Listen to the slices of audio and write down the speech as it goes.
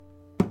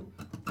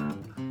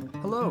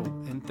Hello,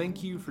 and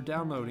thank you for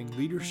downloading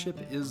Leadership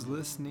is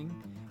Listening.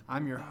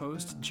 I'm your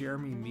host,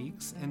 Jeremy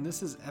Meeks, and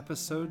this is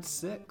episode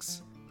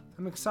 6.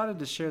 I'm excited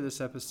to share this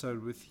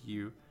episode with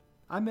you.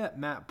 I met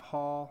Matt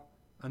Paul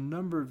a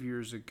number of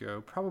years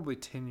ago, probably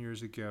 10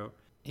 years ago.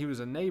 He was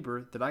a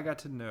neighbor that I got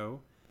to know,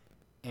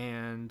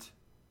 and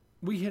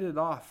we hit it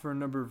off for a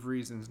number of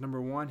reasons. Number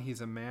one,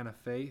 he's a man of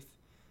faith.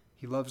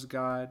 He loves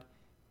God.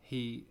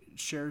 He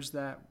shares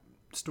that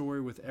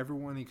story with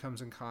everyone he comes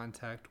in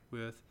contact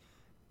with.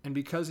 And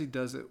because he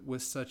does it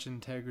with such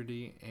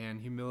integrity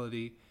and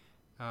humility,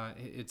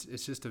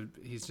 he's just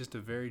a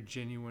very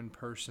genuine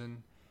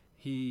person.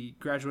 He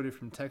graduated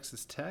from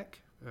Texas Tech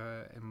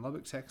in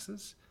Lubbock,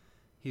 Texas.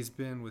 He's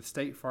been with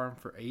State Farm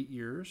for 8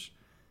 years.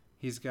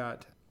 He's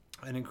got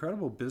an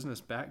incredible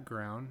business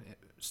background,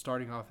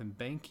 starting off in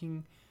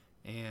banking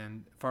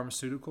and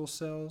pharmaceutical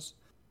sales.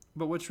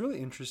 But what's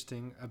really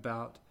interesting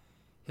about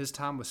his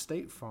time with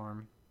State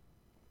Farm,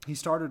 he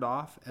started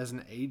off as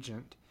an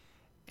agent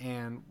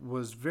and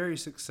was very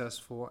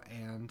successful,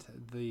 and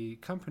the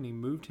company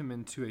moved him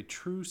into a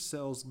true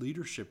sales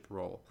leadership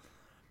role.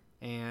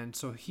 And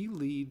so he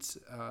leads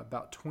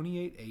about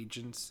 28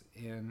 agents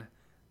in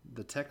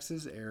the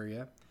Texas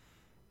area,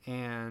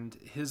 and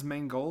his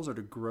main goals are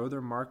to grow their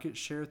market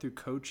share through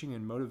coaching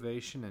and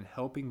motivation and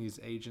helping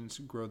these agents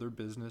grow their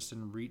business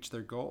and reach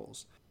their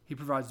goals. He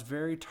provides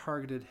very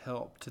targeted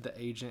help to the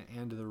agent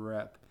and to the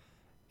rep,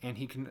 and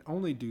he can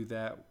only do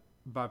that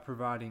by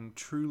providing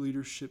true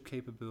leadership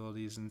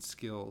capabilities and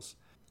skills.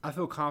 I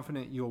feel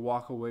confident you'll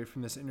walk away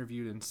from this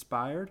interview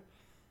inspired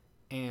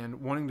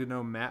and wanting to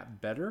know Matt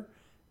better.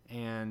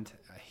 And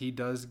he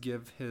does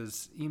give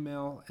his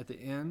email at the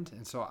end,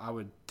 and so I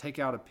would take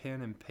out a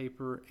pen and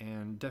paper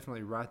and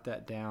definitely write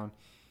that down.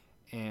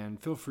 And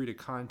feel free to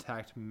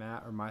contact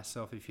Matt or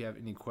myself if you have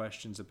any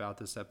questions about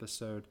this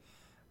episode.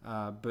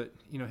 But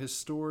his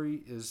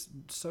story is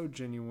so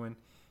genuine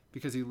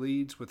because he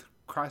leads with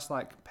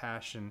Christ-like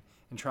passion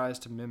and tries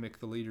to mimic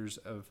the leaders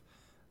of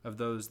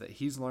those that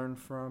he's learned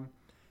from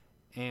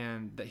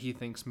and that he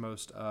thinks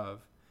most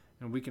of.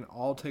 And we can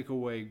all take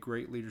away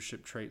great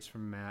leadership traits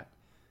from Matt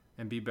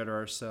and be better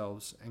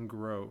ourselves and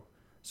grow.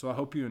 So I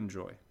hope you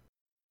enjoy.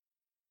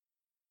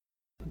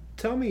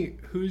 Tell me,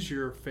 who's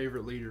your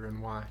favorite leader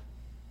and why?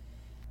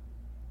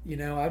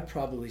 I'd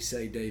probably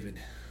say David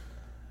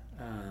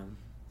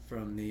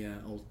from the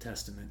Old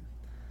Testament.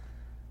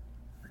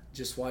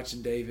 Just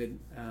watching David.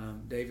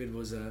 David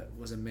was a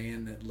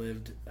man that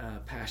lived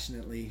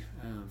passionately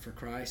for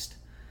Christ.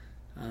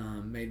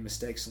 Made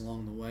mistakes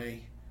along the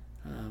way.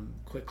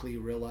 Quickly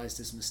realized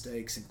his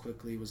mistakes and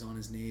quickly was on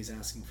his knees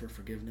asking for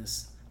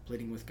forgiveness,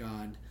 pleading with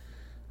God.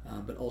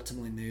 But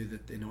ultimately knew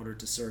that in order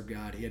to serve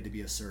God, he had to be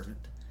a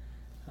servant.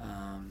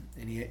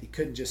 And he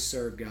couldn't just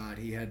serve God.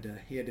 He had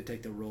to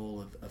take the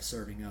role of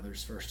serving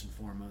others first and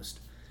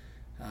foremost.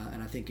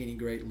 And I think any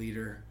great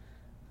leader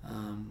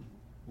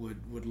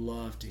would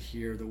love to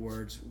hear the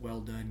words,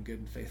 "Well done, good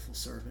and faithful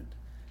servant."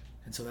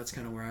 And so that's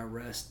kind of where I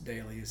rest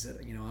daily, is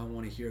that I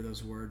want to hear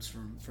those words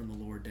from the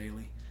Lord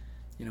daily.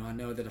 I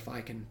know that if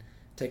I can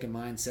take a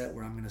mindset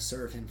where I'm going to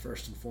serve him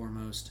first and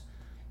foremost,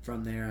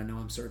 from there I know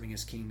I'm serving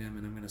his kingdom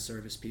and I'm going to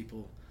serve his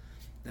people.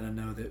 Then I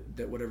know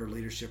that whatever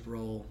leadership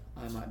role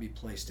I might be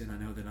placed in, I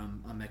know that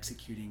I'm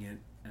executing it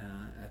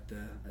at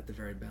the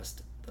very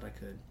best that I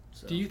could.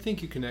 So. Do you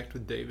think you connect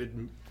with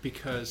David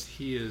because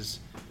he is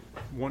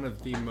one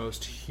of the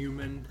most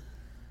human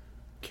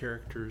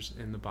characters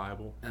in the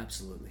Bible?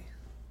 Absolutely.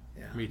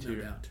 Yeah. Me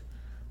too.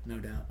 No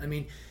doubt. I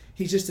mean,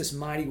 he's just this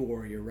mighty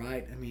warrior,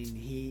 right? I mean,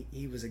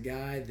 he was a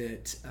guy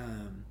that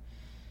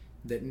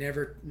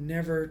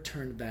never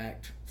turned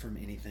back from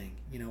anything.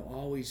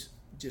 Always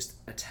just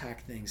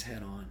attacked things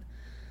head on.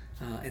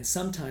 And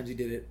sometimes he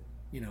did it,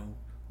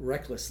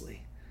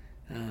 recklessly,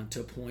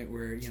 to a point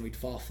where, he'd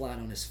fall flat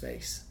on his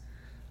face.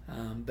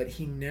 But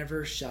he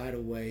never shied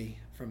away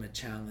from a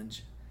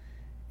challenge.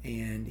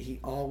 And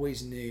he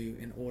always knew,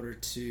 in order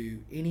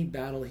to, any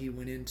battle he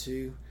went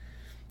into,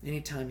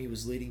 anytime he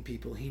was leading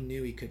people, he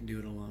knew he couldn't do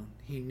it alone.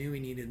 He knew he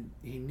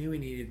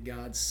needed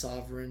God's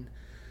sovereign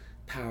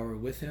power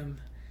with him.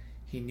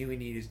 He knew he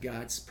needed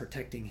God's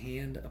protecting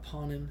hand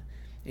upon him,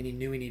 and he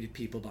knew he needed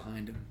people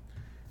behind him.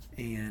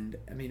 And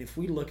I mean, if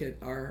we look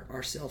at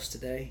ourselves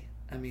today,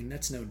 I mean,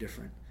 that's no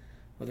different.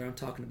 Whether I'm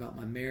talking about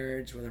my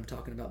marriage, whether I'm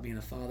talking about being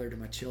a father to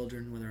my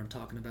children, whether I'm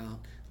talking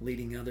about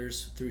leading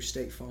others through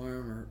State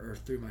Farm or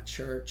through my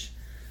church,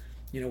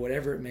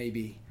 whatever it may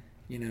be,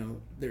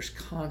 there's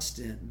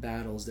constant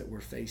battles that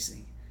we're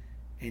facing.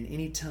 And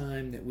any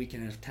time that we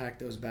can attack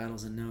those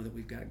battles and know that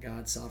we've got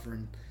God's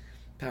sovereign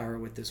power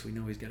with us, we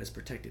know he's got his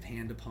protected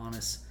hand upon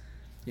us,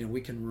 we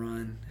can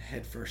run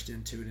headfirst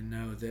into it and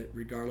know that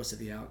regardless of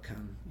the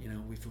outcome,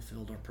 we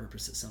fulfilled our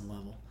purpose at some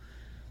level.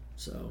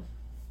 So,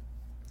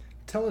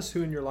 tell us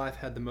who in your life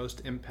had the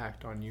most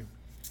impact on you.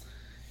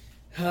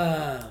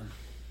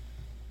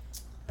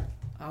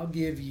 I'll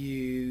give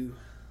you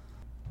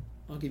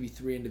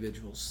 3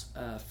 individuals.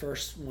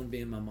 First one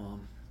being my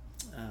mom.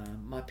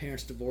 My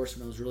parents divorced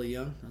when I was really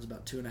young. I was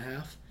about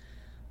 2.5.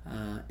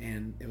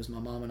 And it was my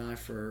mom and I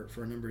for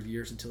a number of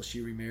years until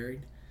she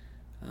remarried.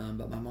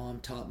 But my mom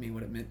taught me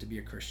what it meant to be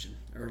a Christian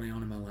early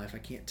on in my life. I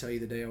can't tell you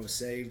the day I was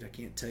saved. I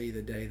can't tell you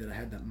the day that I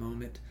had that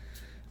moment.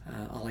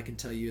 All I can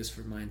tell you is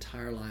for my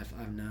entire life,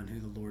 I've known who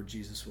the Lord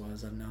Jesus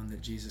was. I've known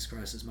that Jesus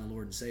Christ is my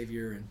Lord and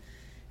Savior.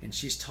 And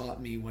she's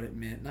taught me what it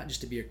meant, not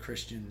just to be a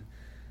Christian,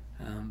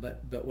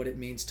 but what it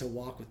means to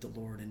walk with the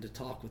Lord and to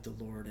talk with the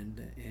Lord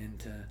and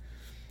to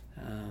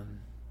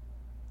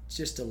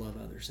just to love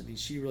others. I mean,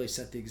 she really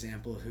set the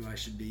example of who I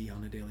should be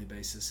on a daily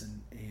basis,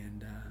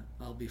 and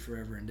I'll be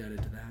forever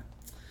indebted to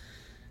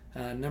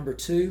that. Number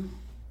two,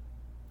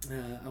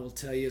 I will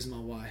tell you, is my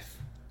wife.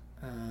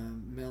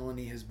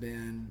 Melanie has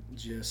been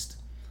just,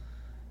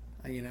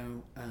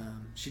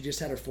 she just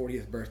had her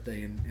 40th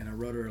birthday, and I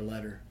wrote her a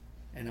letter,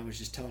 and I was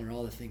just telling her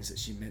all the things that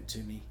she meant to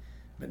me.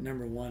 But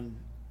number one,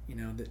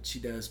 that she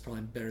does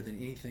probably better than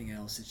anything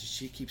else, is just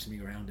she keeps me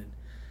grounded.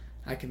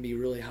 I can be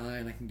really high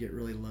and I can get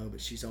really low,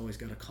 but she's always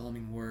got a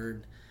calming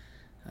word.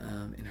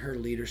 And her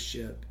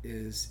leadership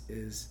is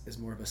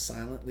more of a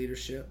silent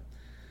leadership.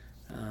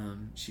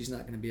 She's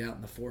not going to be out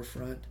in the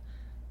forefront,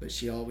 but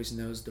she always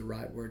knows the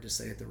right word to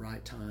say at the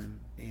right time,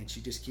 and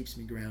she just keeps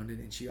me grounded,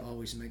 and she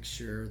always makes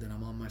sure that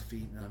I'm on my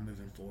feet and I'm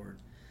moving forward.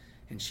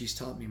 And she's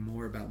taught me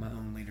more about my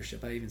own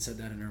leadership. I even said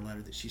that in her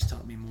letter, that she's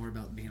taught me more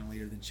about being a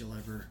leader than she'll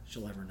ever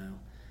know.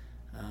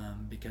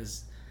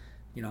 Because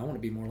I want to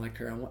be more like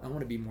her. I want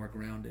to be more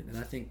grounded. And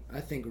I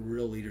think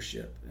real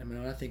leadership,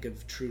 when I think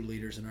of true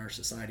leaders in our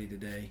society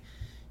today,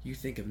 you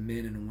think of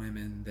men and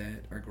women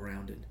that are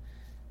grounded,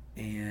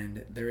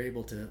 and they're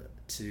able to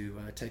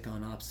take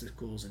on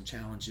obstacles and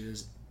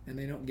challenges, and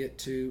they don't get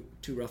too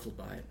ruffled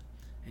by it.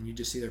 And you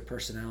just see their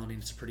personality,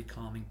 and it's a pretty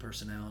calming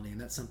personality,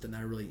 and that's something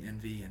I really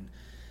envy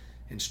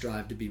and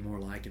strive to be more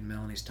like. And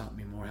Melanie's taught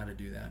me more how to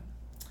do that.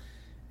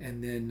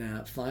 And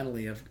then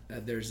finally,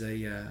 there's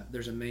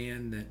a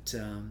man that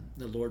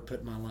the Lord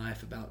put in my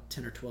life about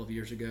 10 or 12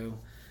 years ago,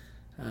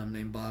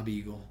 named Bob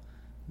Eagle,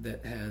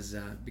 that has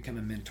become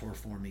a mentor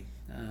for me.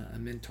 A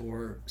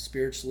mentor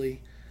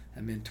spiritually,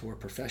 a mentor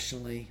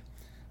professionally,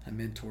 a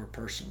mentor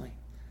personally,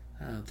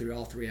 through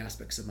all three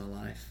aspects of my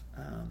life.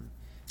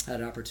 I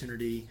had an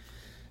opportunity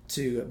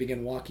to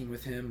begin walking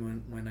with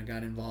him when I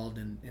got involved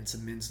in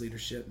some men's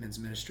leadership, men's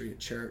ministry at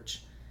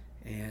church.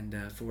 And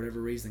for whatever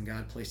reason,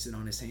 God placed it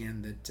on his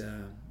hand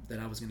that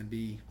I was going to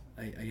be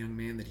a young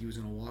man that he was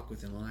going to walk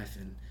with in life.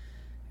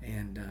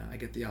 And I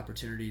get the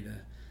opportunity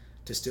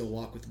to still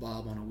walk with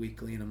Bob on a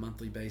weekly and a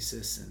monthly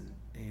basis.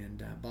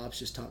 And Bob's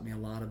just taught me a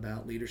lot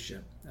about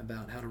leadership,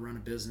 about how to run a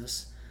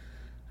business,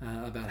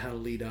 about how to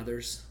lead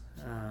others,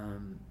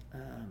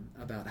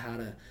 about how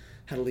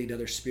to lead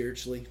others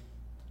spiritually.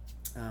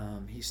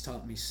 He's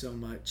taught me so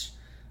much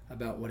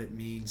about what it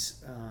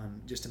means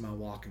just in my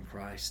walk in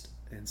Christ.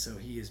 And so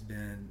he has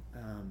been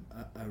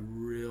a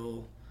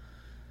real,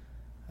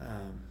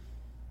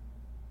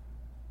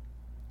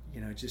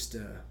 just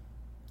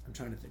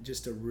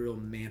a real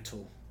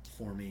mantle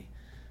for me,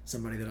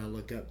 somebody that I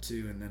look up to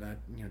and that I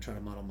try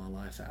to model my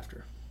life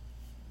after.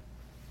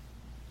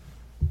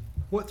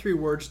 What three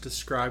words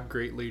describe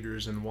great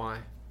leaders and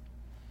why?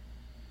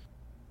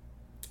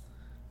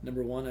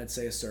 Number one, I'd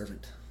say a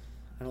servant.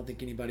 I don't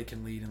think anybody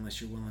can lead unless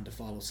you're willing to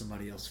follow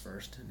somebody else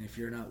first. And if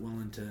you're not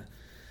willing to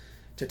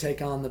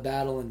take on the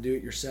battle and do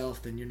it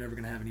yourself, then you're never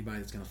going to have anybody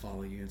that's going to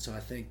follow you. And so I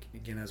think,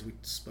 again, as we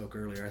spoke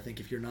earlier, I think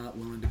if you're not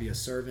willing to be a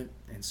servant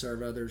and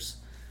serve others,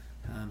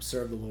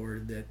 serve the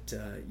Lord, that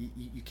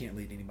you can't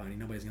lead anybody.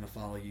 Nobody's going to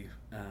follow you,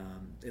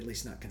 at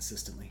least not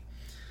consistently.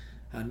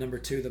 Number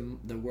two,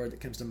 the word that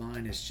comes to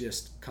mind is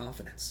just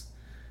confidence.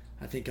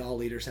 I think all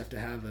leaders have to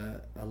have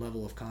a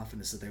level of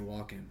confidence that they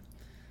walk in.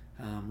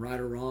 Right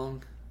or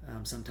wrong,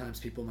 sometimes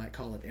people might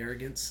call it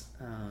arrogance,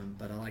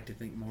 but I like to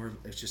think more of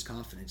it's just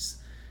confidence.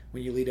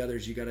 When you lead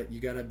others, you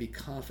gotta be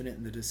confident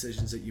in the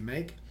decisions that you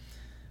make.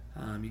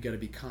 You gotta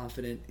be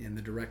confident in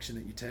the direction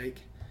that you take,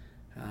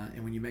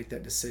 and when you make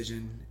that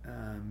decision,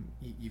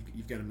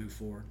 you've got to move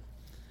forward.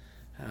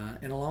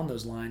 And along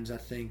those lines, I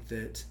think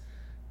that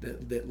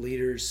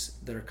leaders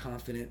that are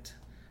confident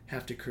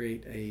have to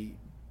create a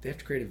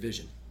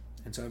vision,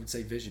 and so I would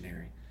say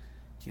visionary.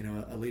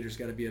 A leader's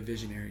got to be a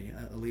visionary.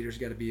 A leader's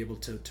got to be able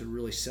to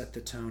really set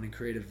the tone and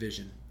create a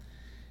vision.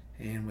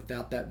 And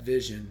without that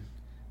vision,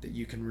 that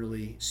you can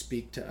really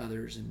speak to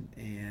others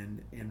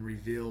and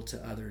reveal to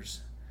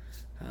others,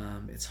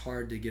 it's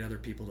hard to get other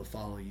people to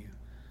follow you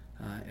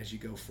as you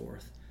go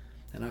forth.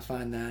 And I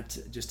find that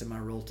just in my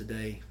role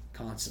today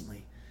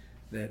constantly,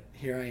 that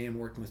here I am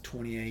working with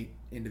 28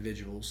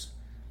 individuals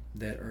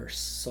that are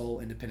sole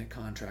independent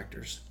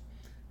contractors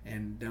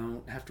and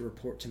don't have to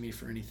report to me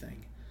for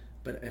anything.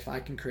 But if I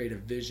can create a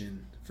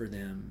vision for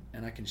them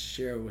and I can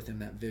share with them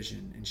that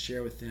vision and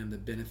share with them the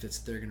benefits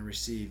that they're going to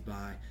receive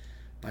by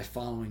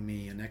following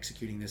me and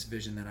executing this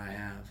vision that I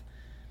have,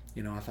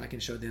 if I can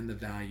show them the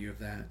value of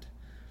that,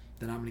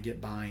 then I'm going to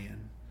get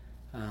buy-in,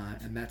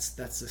 and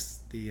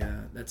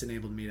that's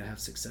enabled me to have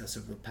success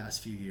over the past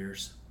few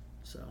years.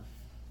 So,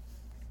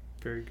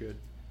 very good.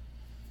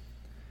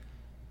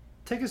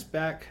 Take us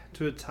back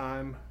to a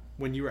time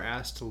when you were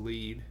asked to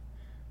lead,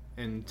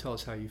 and tell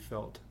us how you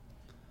felt.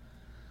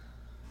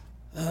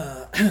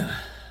 I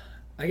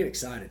get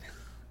excited.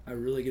 I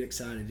really get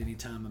excited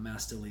anytime I'm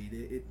asked to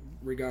lead,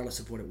 regardless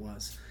of what it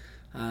was.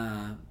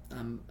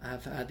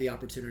 I've had the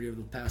opportunity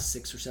over the past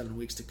 6 or 7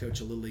 weeks to coach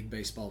a Little League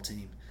baseball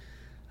team.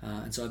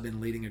 And so I've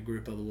been leading a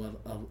group of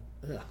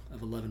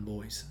 11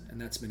 boys,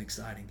 and that's been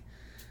exciting.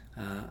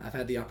 I've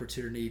had the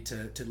opportunity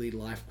to lead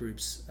life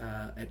groups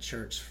at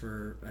church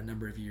for a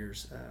number of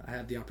years. I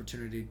have the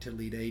opportunity to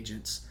lead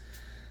agents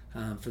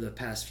for the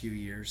past few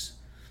years.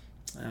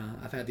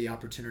 I've had the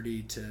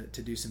opportunity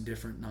to do some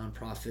different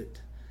nonprofit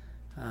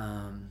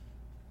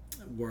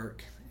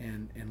work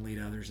and lead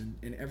others.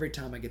 And every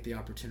time I get the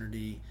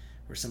opportunity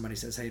where somebody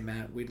says, hey,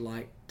 Matt, we'd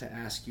like to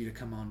ask you to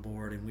come on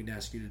board and we'd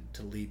ask you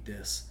to lead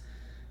this.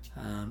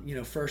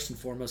 First and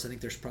foremost, I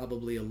think there's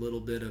probably a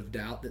little bit of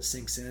doubt that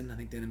sinks in. I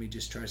think the enemy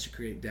just tries to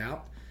create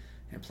doubt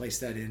and place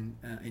that in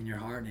your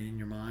heart and in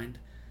your mind.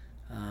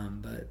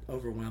 But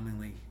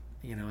overwhelmingly,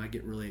 I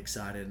get really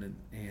excited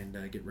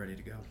and get ready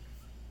to go.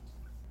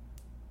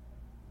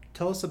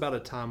 Tell us about a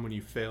time when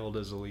you failed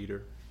as a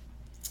leader.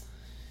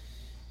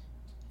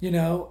 One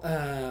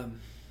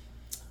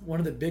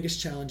of the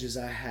biggest challenges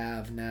I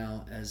have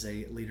now as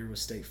a leader with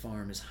State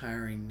Farm is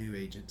hiring new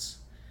agents.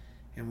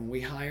 And when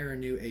we hire a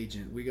new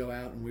agent, we go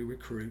out and we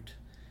recruit,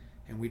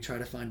 and we try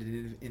to find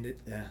an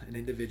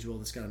individual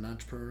that's got an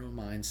entrepreneurial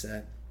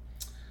mindset,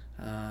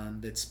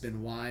 that's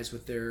been wise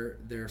with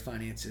their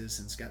finances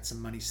and's got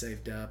some money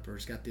saved up, or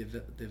has got the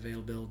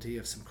availability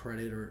of some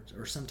credit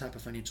or some type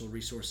of financial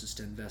resources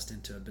to invest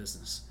into a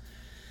business.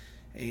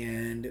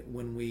 And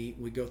when we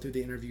go through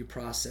the interview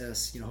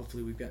process,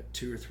 hopefully we've got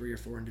 2 or 3 or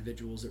 4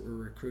 individuals that we're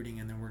recruiting,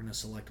 and then we're going to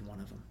select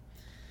one of them.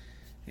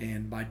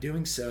 And by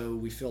doing so,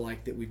 we feel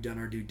like that we've done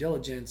our due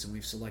diligence and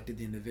we've selected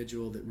the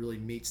individual that really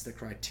meets the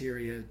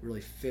criteria,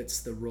 really fits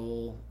the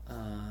role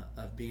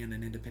of being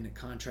an independent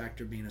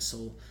contractor, being a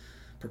sole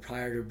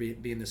proprietor,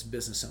 being this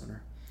business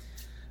owner.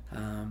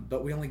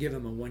 But we only give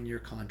them a 1-year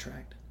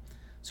contract.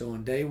 So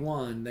on day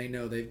one, they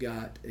know they've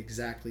got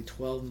exactly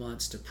 12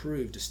 months to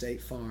prove to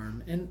State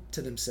Farm and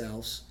to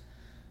themselves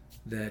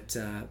that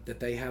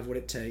they have what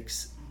it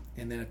takes.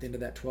 And then at the end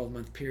of that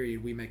 12-month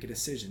period, we make a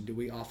decision. Do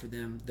we offer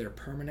them their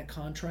permanent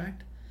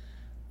contract,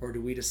 or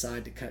do we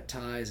decide to cut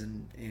ties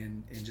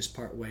and just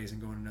part ways and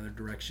go in another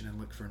direction and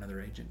look for another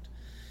agent?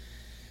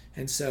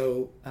 And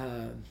so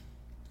a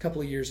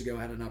couple of years ago,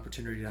 I had an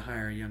opportunity to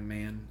hire a young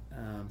man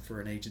for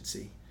an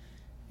agency.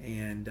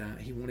 And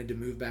he wanted to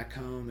move back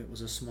home. It was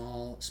a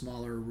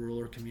smaller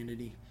rural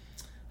community.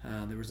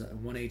 There was a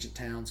 1-agent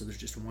town, so there's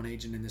just one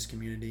agent in this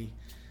community.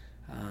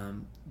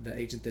 The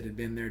agent that had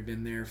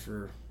been there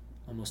for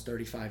almost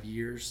 35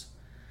 years.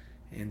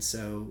 And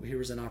so here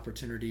was an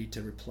opportunity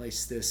to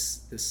replace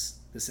this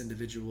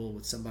individual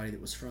with somebody that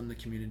was from the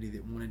community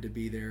that wanted to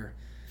be there.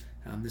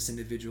 This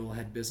individual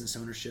had business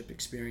ownership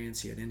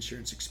experience. He had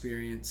insurance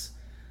experience.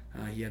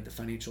 He had the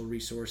financial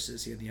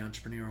resources. He had the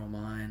entrepreneurial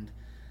mind.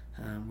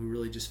 We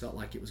really just felt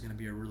like it was going to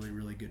be a really,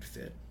 really good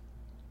fit.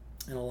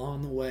 And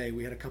along the way,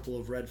 we had a couple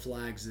of red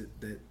flags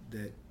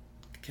that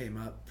came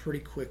up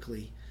pretty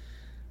quickly.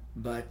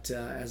 But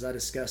as I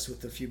discussed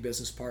with a few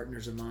business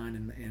partners of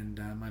mine and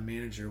my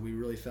manager, we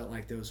really felt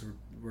like those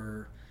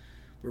were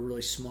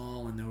really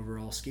small in the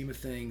overall scheme of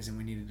things, and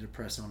we needed to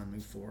press on and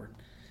move forward.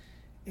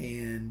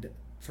 And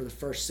for the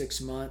first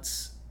 6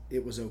 months,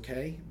 it was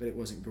okay, but it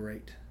wasn't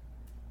great.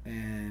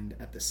 And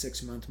at the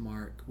 6-month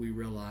mark, we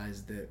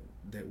realized that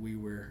we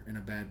were in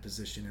a bad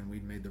position and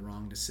we'd made the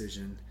wrong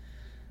decision.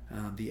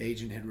 The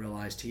agent had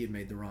realized he had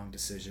made the wrong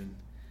decision.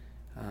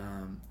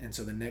 And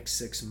so the next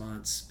 6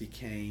 months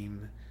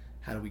became,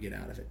 how do we get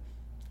out of it?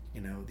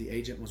 The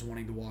agent was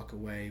wanting to walk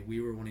away.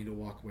 We were wanting to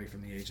walk away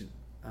from the agent.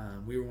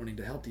 We were wanting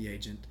to help the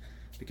agent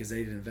because they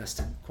had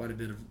invested quite a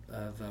bit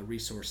of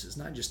resources,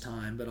 not just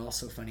time, but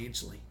also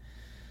financially.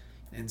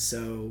 And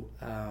so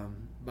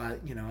by, I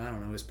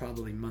don't know, it was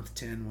probably month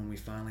 10 when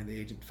the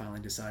agent finally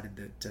decided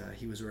that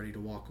he was ready to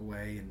walk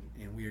away,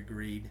 and we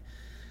agreed.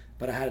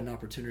 But I had an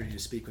opportunity to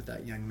speak with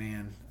that young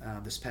man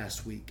this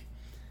past week.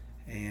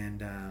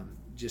 And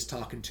just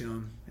talking to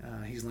him,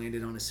 he's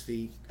landed on his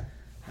feet.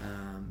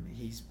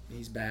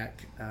 He's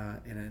back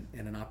in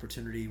an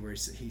opportunity where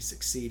he's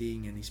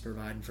succeeding and he's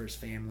providing for his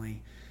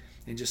family.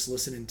 And just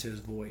listening to his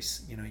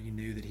voice, you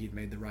knew that he'd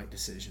made the right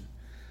decision.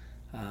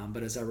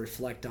 But as I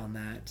reflect on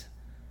that,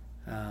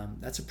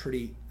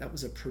 that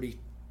was a pretty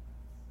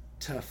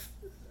tough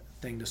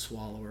thing to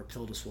swallow, or a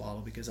pill to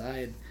swallow, because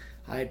I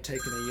had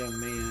taken a young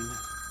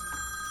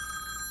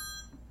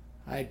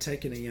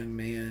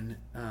man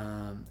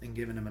and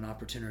given him an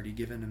opportunity,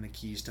 given him the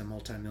keys to a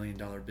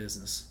multi-million-dollar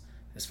business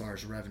as far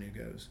as revenue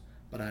goes.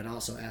 But I'd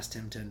also asked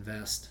him to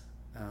invest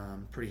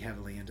pretty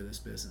heavily into this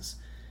business.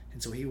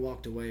 And so he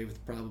walked away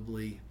with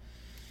probably,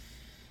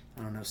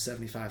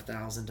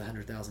 $75,000 to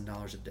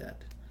 $100,000 of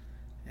debt.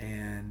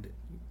 And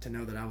to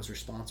know that I was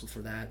responsible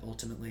for that,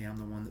 ultimately I'm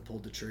the one that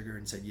pulled the trigger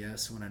and said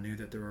yes when I knew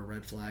that there were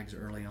red flags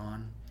early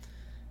on.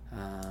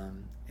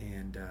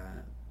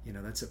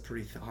 That's a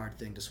pretty hard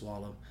thing to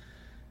swallow.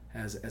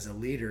 as a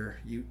leader,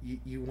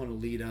 you want to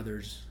lead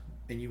others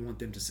and you want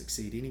them to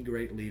succeed. Any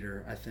great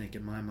leader, I think,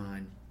 in my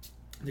mind,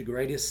 the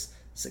greatest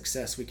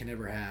success we can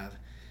ever have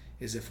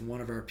is if one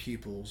of our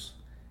pupils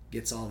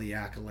gets all the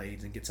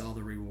accolades and gets all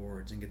the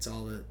rewards and gets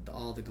all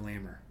the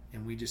glamour,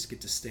 and we just get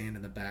to stand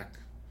in the back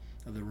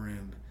of the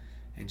room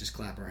and just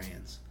clap our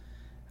hands.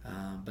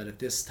 But at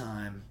this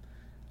time,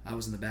 I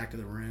was in the back of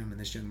the room, and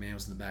this young man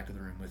was in the back of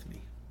the room with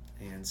me.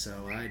 And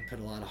so I had put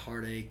a lot of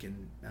heartache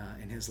in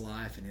his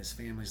life and his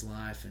family's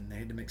life, and they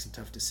had to make some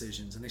tough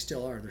decisions, and they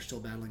still are. They're still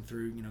battling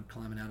through,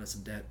 climbing out of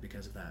some debt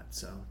because of that.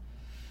 So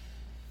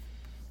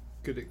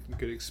good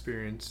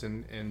experience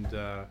and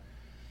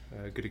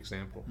good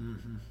example.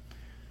 Mm-hmm.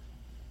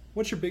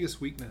 What's your biggest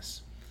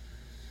weakness?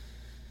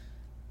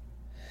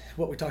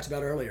 What we talked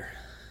about earlier.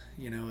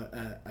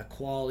 A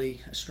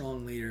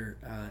strong leader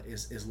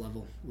is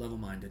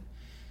level-minded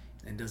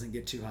and doesn't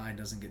get too high and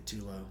doesn't get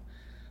too low.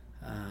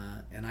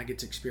 And I get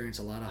to experience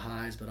a lot of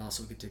highs, but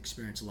also get to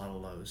experience a lot of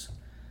lows.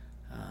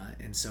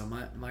 And so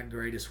my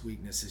greatest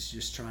weakness is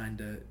just trying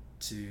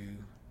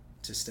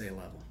to stay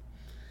level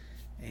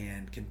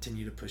and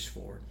continue to push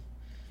forward.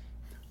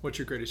 What's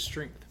your greatest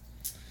strength?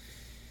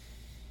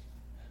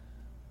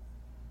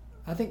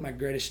 I think my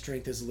greatest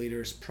strength as a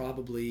leader is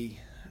probably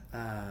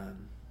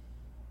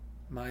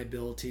my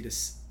ability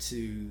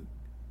to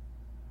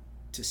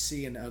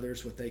see in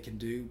others what they can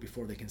do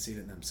before they can see it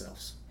in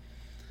themselves.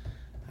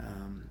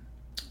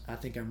 I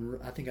think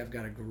I've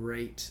got a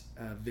great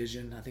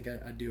vision. I think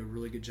I do a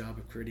really good job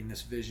of creating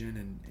this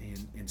vision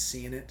and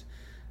seeing it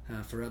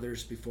for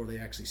others before they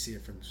actually see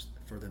it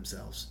for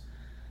themselves.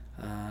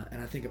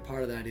 And I think a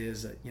part of that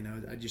is,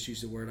 I just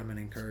use the word, I'm an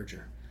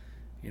encourager.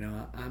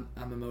 I'm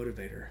a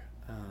motivator.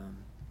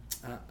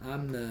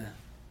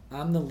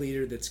 I'm the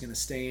leader that's going to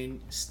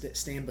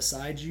stand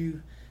beside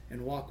you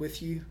and walk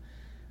with you,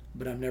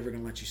 but I'm never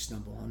going to let you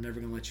stumble. I'm never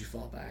going to let you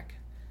fall back.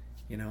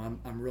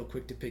 I'm real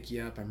quick to pick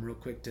you up. I'm real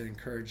quick to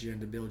encourage you and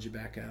to build you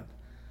back up.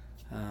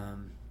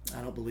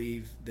 I don't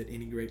believe that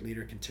any great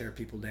leader can tear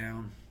people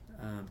down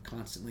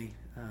constantly.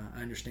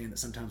 I understand that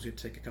sometimes we have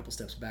to take a couple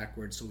steps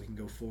backwards so we can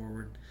go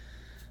forward.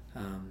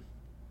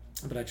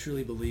 But I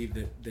truly believe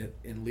that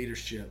in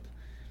leadership,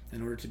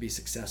 in order to be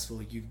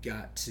successful, you've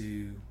got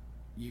to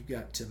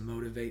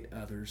motivate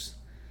others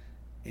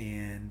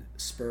and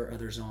spur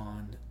others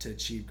on to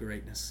achieve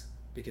greatness.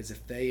 Because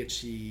if they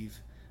achieve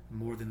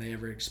more than they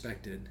ever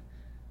expected,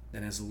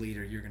 then as a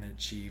leader, you're going to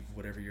achieve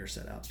whatever you're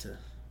set out to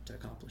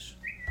accomplish.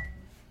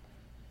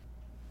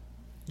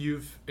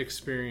 You've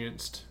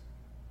experienced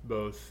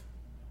both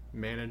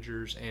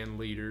managers and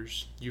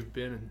leaders. You've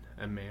been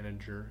a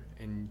manager,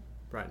 and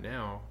right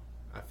now,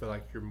 I feel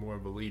like you're more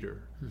of a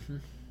leader. Mm-hmm.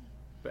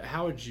 But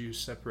how would you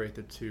separate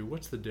the two?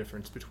 What's the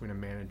difference between a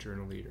manager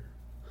and a leader?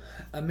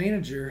 A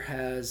manager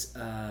has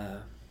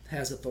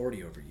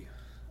authority over you,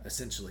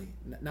 essentially.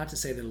 Not to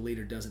say that a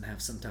leader doesn't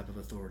have some type of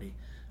authority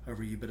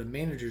over you, but a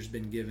manager's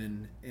been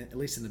given, at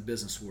least in the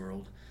business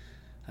world,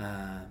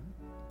 an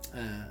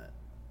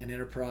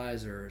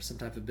enterprise or some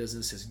type of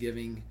business is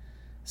giving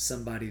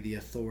somebody the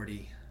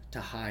authority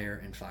to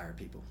hire and fire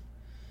people.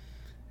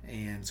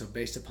 And so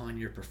based upon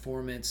your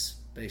performance,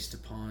 based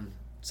upon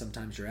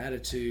sometimes your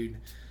attitude,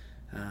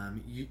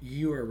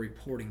 you are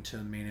reporting to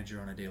a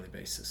manager on a daily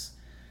basis.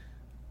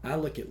 I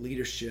look at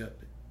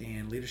leadership,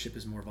 and leadership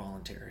is more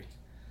voluntary.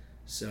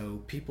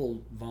 So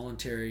people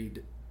voluntarily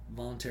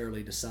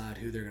decide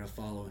who they're going to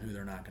follow and who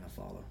they're not going to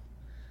follow.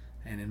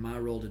 And in my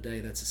role today,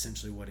 that's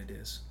essentially what it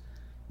is.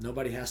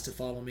 Nobody has to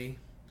follow me.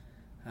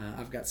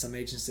 I've got some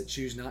agents that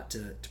choose not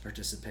to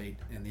participate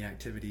in the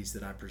activities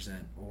that I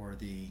present or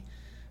the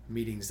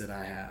meetings that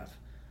I have.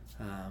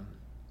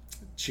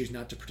 Choose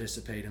not to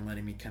participate in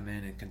letting me come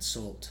in and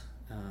consult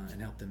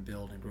and help them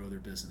build and grow their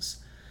business.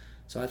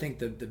 So I think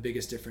the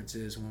biggest difference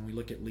is when we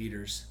look at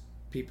leaders,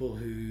 people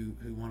who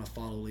want to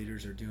follow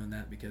leaders are doing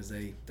that because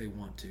they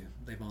want to,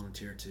 they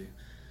volunteer to.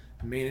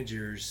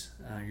 Managers,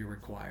 you're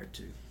required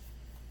to.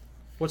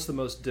 What's the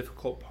most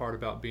difficult part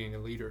about being a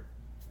leader?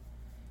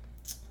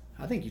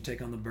 I think you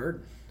take on the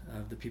burden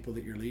of the people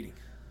that you're leading.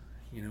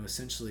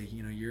 Essentially,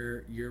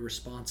 you're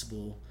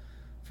responsible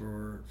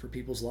for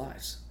people's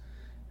lives.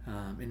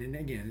 And then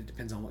again, it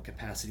depends on what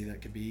capacity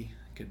that could be.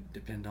 It could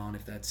depend on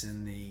if that's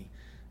in the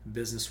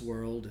business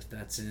world, if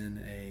that's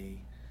in a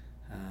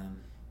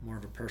more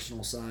of a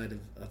personal side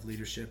of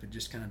leadership. It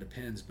just kind of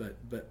depends. But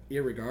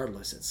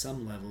irregardless, at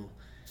some level,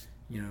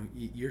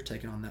 you're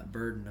taking on that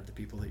burden of the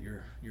people that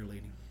you're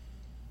leading.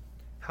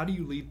 How do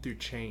you lead through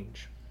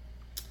change?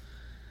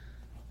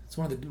 It's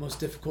one of the most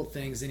difficult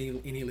things any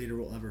leader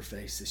will ever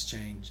face is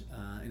change,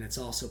 and it's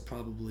also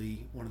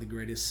probably one of the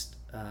greatest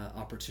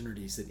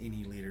opportunities that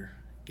any leader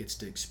gets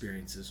to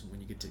experience is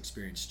when you get to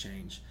experience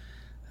change.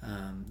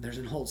 There's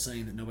an old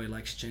saying that nobody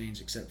likes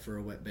change except for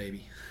a wet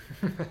baby.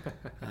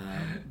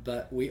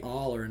 But we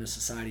all are in a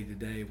society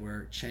today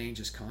where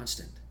change is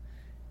constant,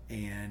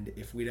 and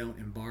if we don't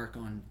embark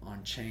on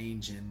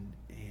change and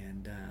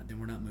then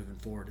we're not moving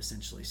forward,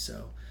 essentially.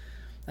 So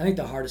I think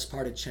the hardest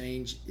part of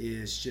change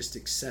is just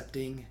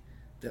accepting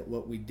that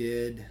what we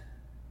did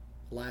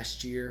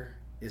last year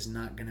is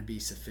not going to be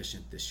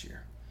sufficient this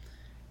year.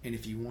 And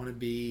if you want to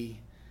be,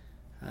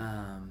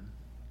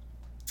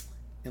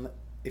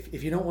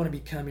 if you don't want to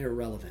become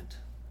irrelevant,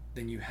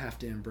 then you have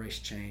to embrace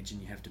change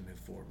and you have to move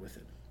forward with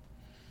it.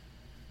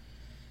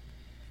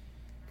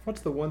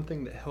 What's the one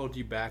thing that held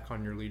you back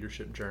on your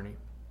leadership journey?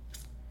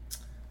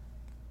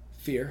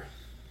 Fear.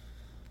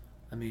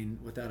 I mean,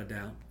 without a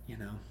doubt,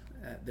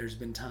 there's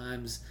been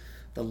times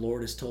the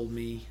Lord has told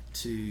me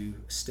to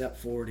step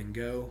forward and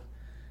go,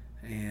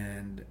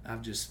 and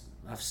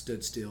I've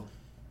stood still.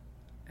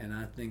 And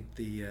I think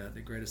the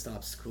greatest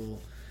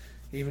obstacle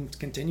even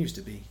continues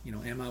to be,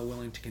 am I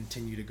willing to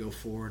continue to go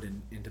forward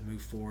and to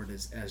move forward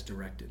as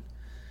directed?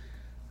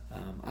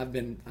 I've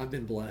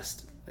been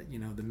blessed.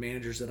 The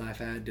managers that I've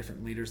had,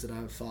 different leaders that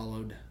I've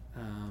followed,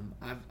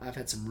 I've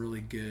had some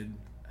really good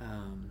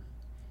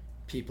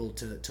people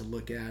to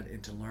look at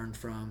and to learn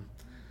from.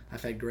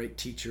 I've had great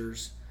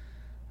teachers.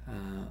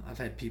 I've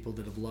had people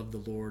that have loved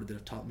the Lord, that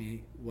have taught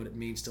me what it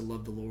means to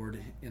love the Lord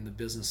in the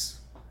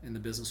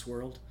business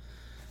world.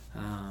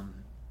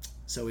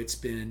 So it's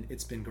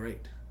been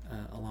great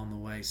along the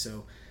way.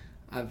 So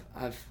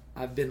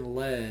I've been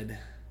led,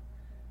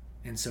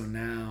 and so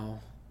now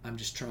I'm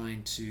just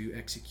trying to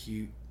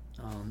execute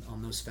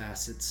on those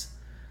facets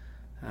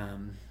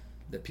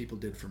that people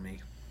did for me.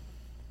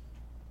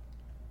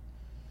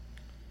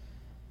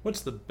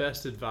 What's the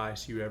best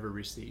advice you ever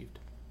received?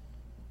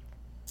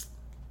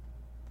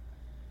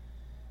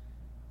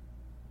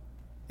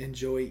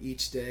 Enjoy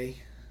each day,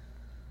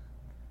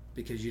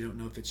 because you don't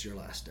know if it's your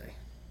last day.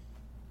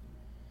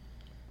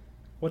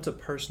 What's a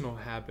personal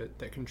habit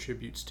that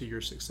contributes to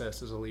your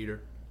success as a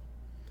leader?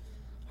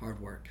 Hard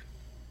work.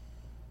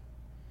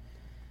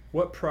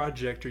 What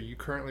project are you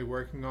currently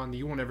working on that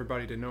you want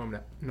everybody to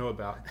know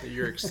about, that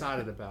you're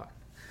excited about?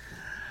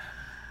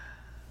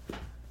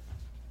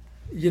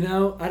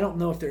 I don't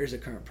know if there is a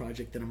current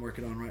project that I'm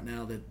working on right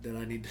now that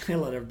I need to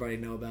let everybody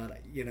know about.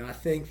 I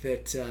think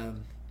that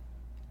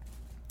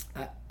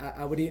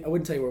I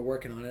wouldn't tell you we're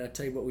working on it. I'd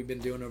tell you what we've been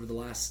doing over the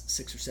last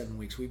 6 or 7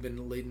 weeks. We've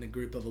been leading a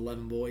group of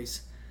 11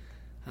 boys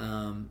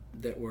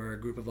that were a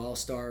group of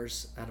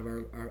all-stars out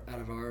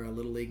of our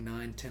Little League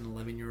 9, 10,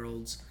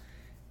 11-year-olds.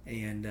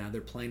 And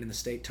they're playing in the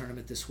state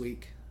tournament this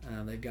week.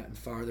 They've gotten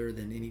farther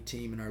than any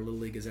team in our Little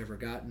League has ever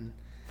gotten.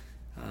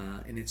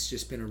 And it's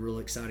just been a real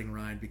exciting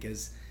ride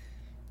because,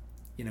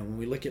 when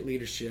we look at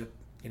leadership,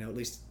 at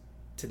least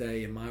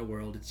today in my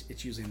world,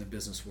 it's usually in the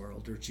business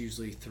world, or it's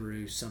usually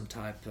through some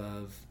type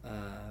of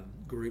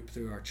group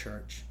through our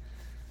church.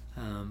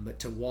 But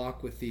to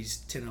walk with these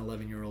 10 and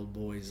 11-year-old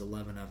boys,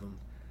 11 of them,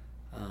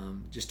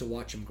 just to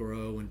watch them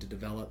grow and to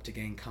develop, to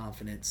gain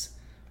confidence,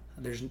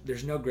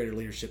 there's no greater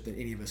leadership that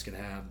any of us could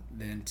have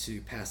than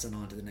to pass it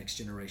on to the next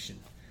generation.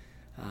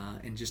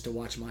 And just to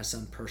watch my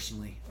son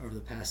personally over the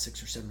past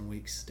 6 or 7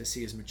 weeks, to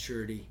see his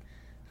maturity,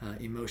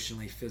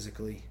 emotionally,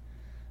 physically,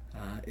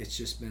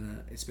 it's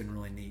been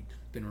really neat,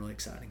 been really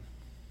exciting.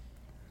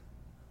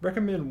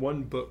 Recommend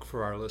one book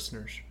for our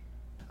listeners.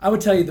 I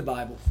would tell you the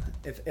Bible.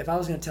 If I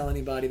was going to tell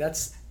anybody,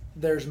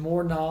 there's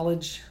more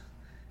knowledge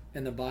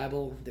in the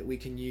Bible that we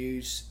can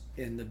use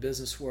in the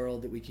business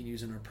world, that we can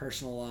use in our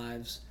personal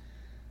lives.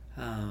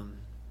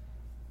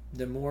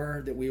 The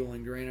more that we will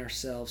ingrain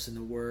ourselves in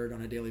the Word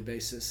on a daily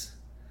basis,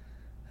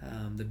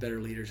 the better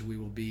leaders we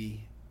will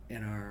be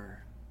in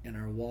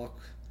our walk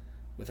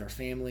with our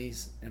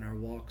families, in our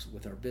walks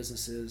with our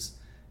businesses,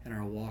 and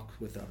our walk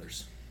with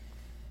others.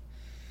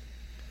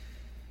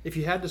 If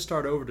you had to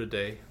start over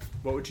today,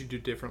 what would you do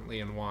differently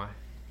and why?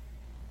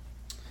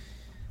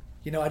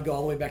 I'd go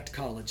all the way back to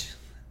college.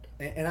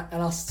 And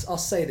I'll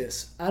say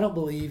this. I don't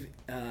believe,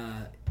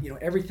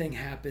 everything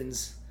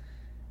happens.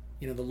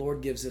 The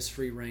Lord gives us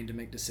free rein to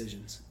make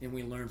decisions, and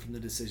we learn from the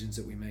decisions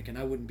that we make. And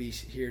I wouldn't be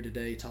here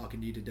today talking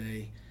to you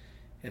today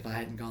if I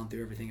hadn't gone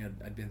through everything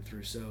I'd been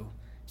through. So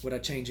would I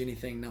change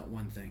anything? Not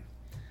one thing.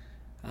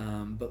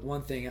 But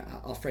one thing,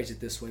 I'll phrase it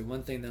this way.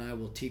 One thing that I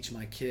will teach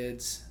my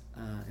kids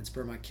and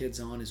spur my kids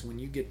on is when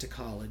you get to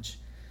college,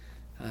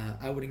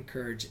 I would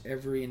encourage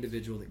every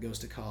individual that goes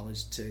to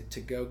college to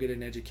go get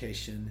an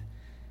education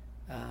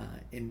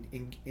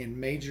and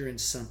major in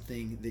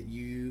something that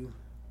you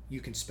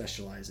can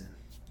specialize in.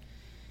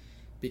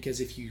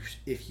 Because if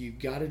you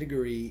got a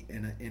degree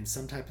in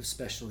some type of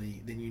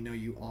specialty, then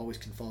you always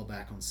can fall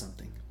back on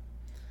something.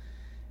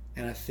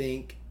 And I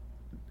think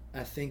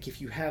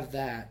if you have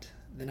that,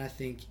 then I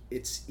think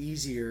it's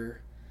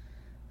easier,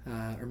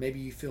 or maybe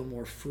you feel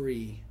more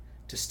free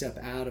to step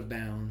out of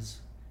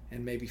bounds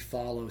and maybe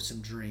follow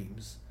some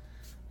dreams,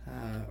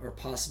 or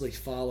possibly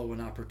follow an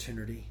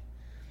opportunity.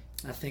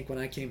 I think when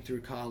I came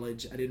through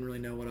college, I didn't really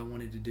know what I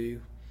wanted to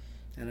do.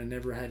 And I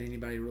never had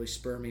anybody really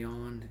spur me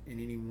on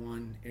in any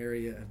one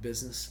area of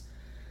business.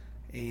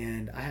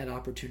 And I had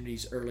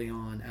opportunities early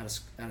on out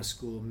of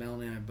school,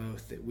 Melanie and I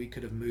both, that we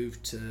could have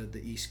moved to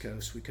the East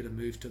Coast. We could have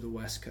moved to the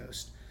West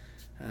Coast.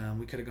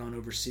 We could have gone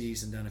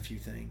overseas and done a few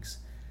things.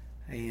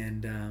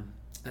 And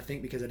I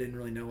think because I didn't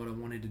really know what I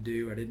wanted to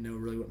do, I didn't know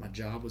really what my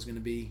job was going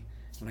to be.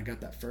 When I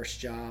got that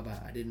first job,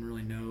 I didn't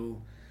really know,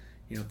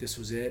 if this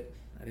was it.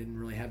 I didn't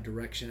really have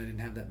direction. I didn't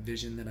have that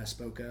vision that I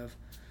spoke of.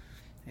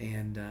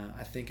 And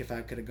I think if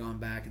I could have gone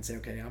back and say,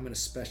 okay, I'm going to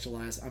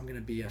specialize. I'm going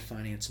to be a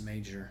finance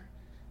major,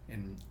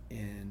 and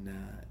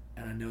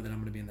I know that I'm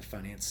going to be in the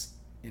finance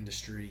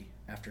industry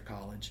after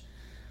college,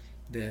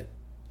 that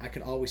I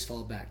could always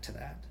fall back to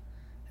that.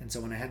 And so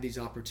when I had these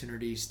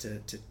opportunities to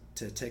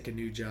take a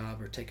new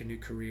job or take a new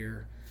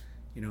career,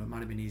 it might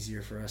have been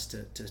easier for us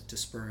to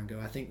spur and go.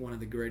 I think one of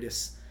the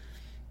greatest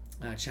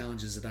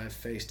challenges that I've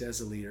faced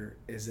as a leader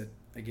is that,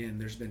 again,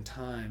 there's been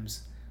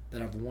times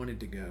that I've wanted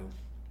to go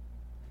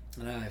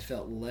and I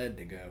felt led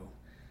to go,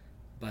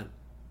 but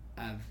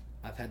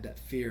I've had that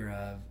fear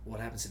of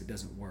what happens if it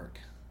doesn't work,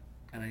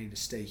 and I need to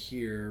stay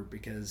here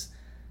because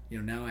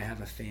now I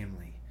have a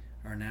family,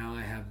 or now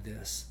I have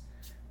this.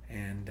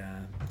 And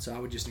so I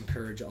would just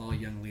encourage all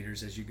young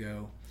leaders as you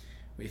go,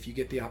 if you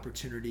get the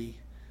opportunity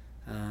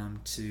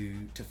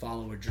to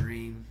follow a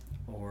dream,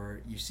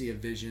 or you see a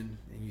vision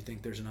and you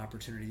think there's an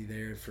opportunity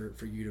there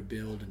for you to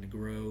build and to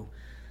grow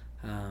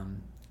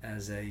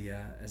as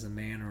a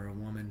man or a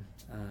woman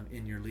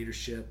in your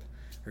leadership,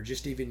 or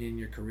just even in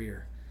your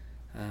career,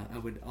 I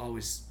would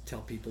always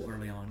tell people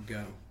early on,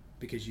 go,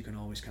 because you can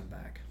always come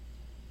back.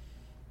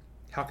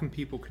 How can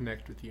people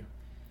connect with you?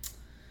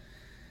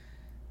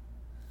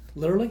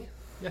 Literally?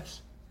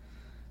 Yes.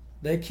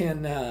 They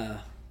can.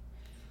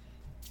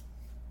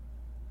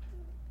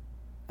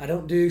 I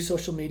don't do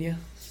social media,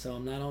 so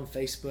I'm not on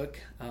Facebook.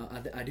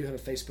 I do have a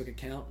Facebook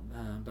account,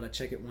 but I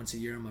check it once a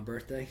year on my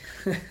birthday.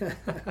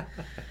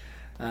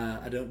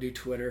 I don't do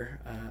Twitter.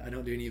 I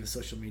don't do any of the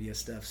social media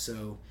stuff.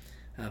 So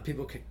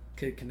people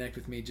could connect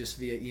with me just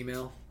via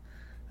email,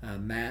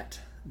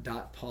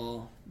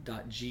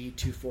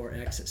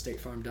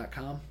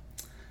 matt.paul.g24x@statefarm.com.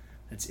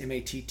 That's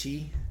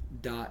matt.paul.g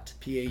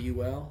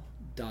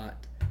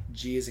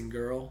as in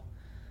girl,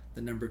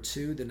 the number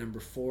 2, the number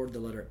 4, the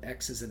letter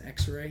X as in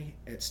X-ray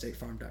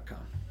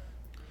 @statefarm.com.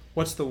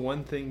 What's the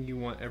one thing you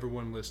want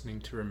everyone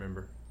listening to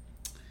remember?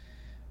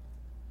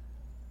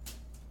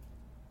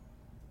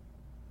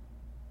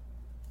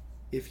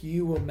 If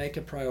you will make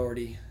a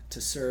priority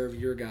to serve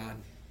your God,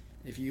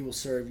 if you will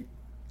serve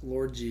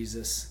Lord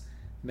Jesus,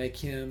 make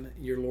him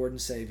your Lord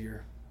and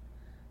Savior,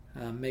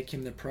 make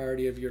him the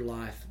priority of your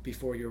life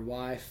before your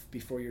wife,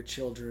 before your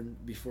children,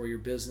 before your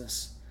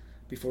business,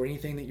 before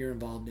anything that you're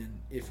involved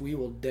in. If we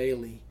will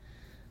daily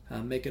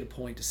make it a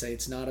point to say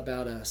it's not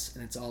about us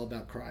and it's all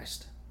about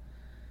Christ.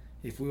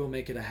 If we will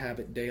make it a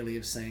habit daily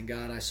of saying,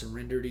 God, I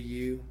surrender to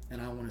you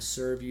and I want to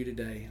serve you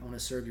today. I want to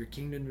serve your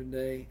kingdom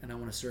today, and I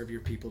want to serve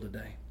your people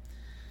today.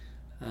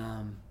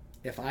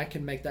 If I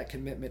can make that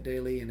commitment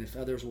daily, and if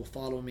others will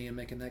follow me in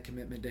making that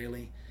commitment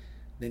daily,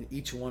 then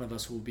each one of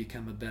us will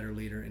become a better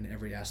leader in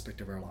every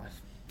aspect of our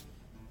life.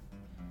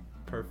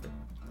 Perfect.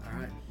 All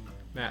right.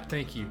 Matt,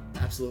 thank you.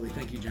 Absolutely.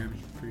 Thank you, Jeremy.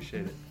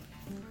 Appreciate it.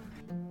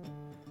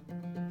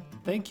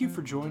 Thank you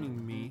for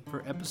joining me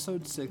for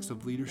episode 6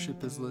 of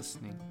Leadership is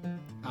Listening.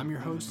 I'm your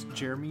host,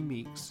 Jeremy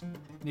Meeks, and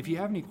if you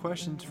have any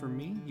questions for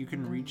me, you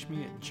can reach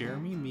me at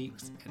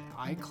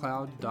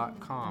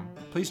jeremymeeks@icloud.com.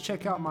 Please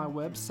check out my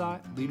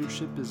website,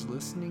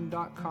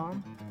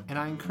 leadershipislistening.com, and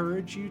I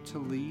encourage you to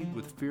lead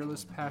with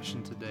fearless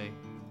passion today.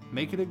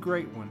 Make it a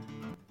great one,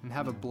 and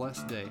have a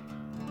blessed day.